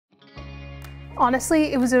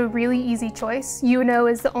Honestly, it was a really easy choice. UNO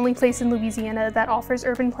is the only place in Louisiana that offers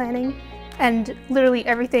urban planning, and literally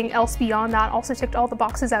everything else beyond that also ticked all the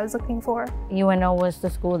boxes I was looking for. UNO was the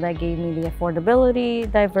school that gave me the affordability,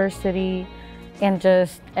 diversity, and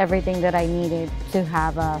just everything that I needed to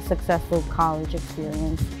have a successful college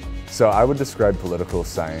experience. So I would describe political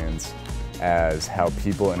science as how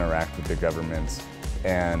people interact with the government,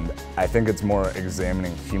 and I think it's more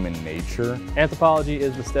examining human nature. Anthropology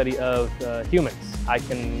is the study of humans. I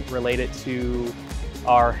can relate it to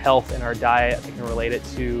our health and our diet. I can relate it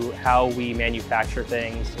to how we manufacture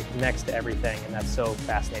things. It connects to everything, and that's so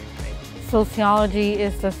fascinating to me. Sociology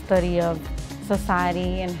is the study of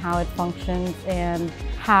society and how it functions and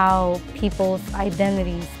how people's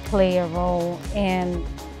identities play a role in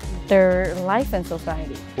their life in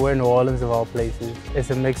society. We're in New Orleans of all places. It's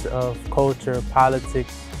a mix of culture,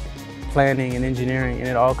 politics, planning, and engineering, and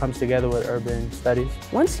it all comes together with urban studies.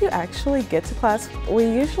 Once you actually get to class, we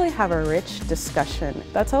usually have a rich discussion.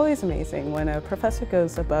 That's always amazing when a professor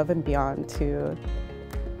goes above and beyond to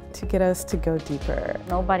get us to go deeper.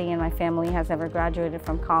 Nobody in my family has ever graduated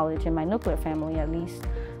from college, in my nuclear family at least.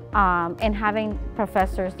 And having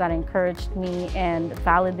professors that encouraged me and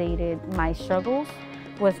validated my struggles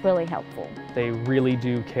was really helpful. They really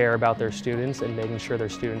do care about their students and making sure their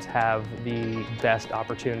students have the best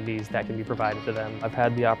opportunities that can be provided to them. I've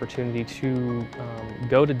had the opportunity to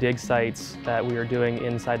go to dig sites that we are doing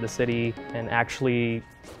inside the city and actually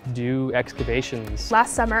do excavations.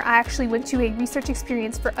 Last summer, I actually went to a research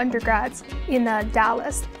experience for undergrads in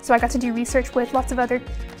Dallas. So I got to do research with lots of other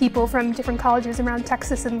people from different colleges around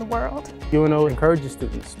Texas and the world. UNO encourages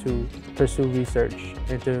students to pursue research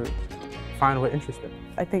and to find what interests them.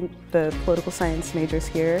 I think the political science majors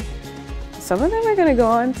here, some of them are going to go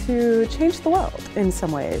on to change the world in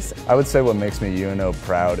some ways. I would say what makes me UNO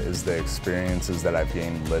proud is the experiences that I've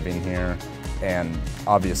gained living here, and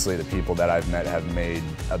obviously the people that I've met have made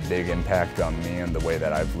a big impact on me and the way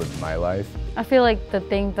that I've lived my life. I feel like the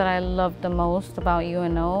thing that I love the most about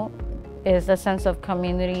UNO is the sense of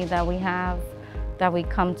community that we have, that we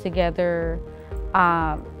come together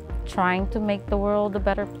trying to make the world a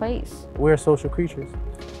better place. We're social creatures,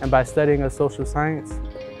 and by studying a social science,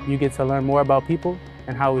 you get to learn more about people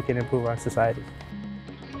and how we can improve our society.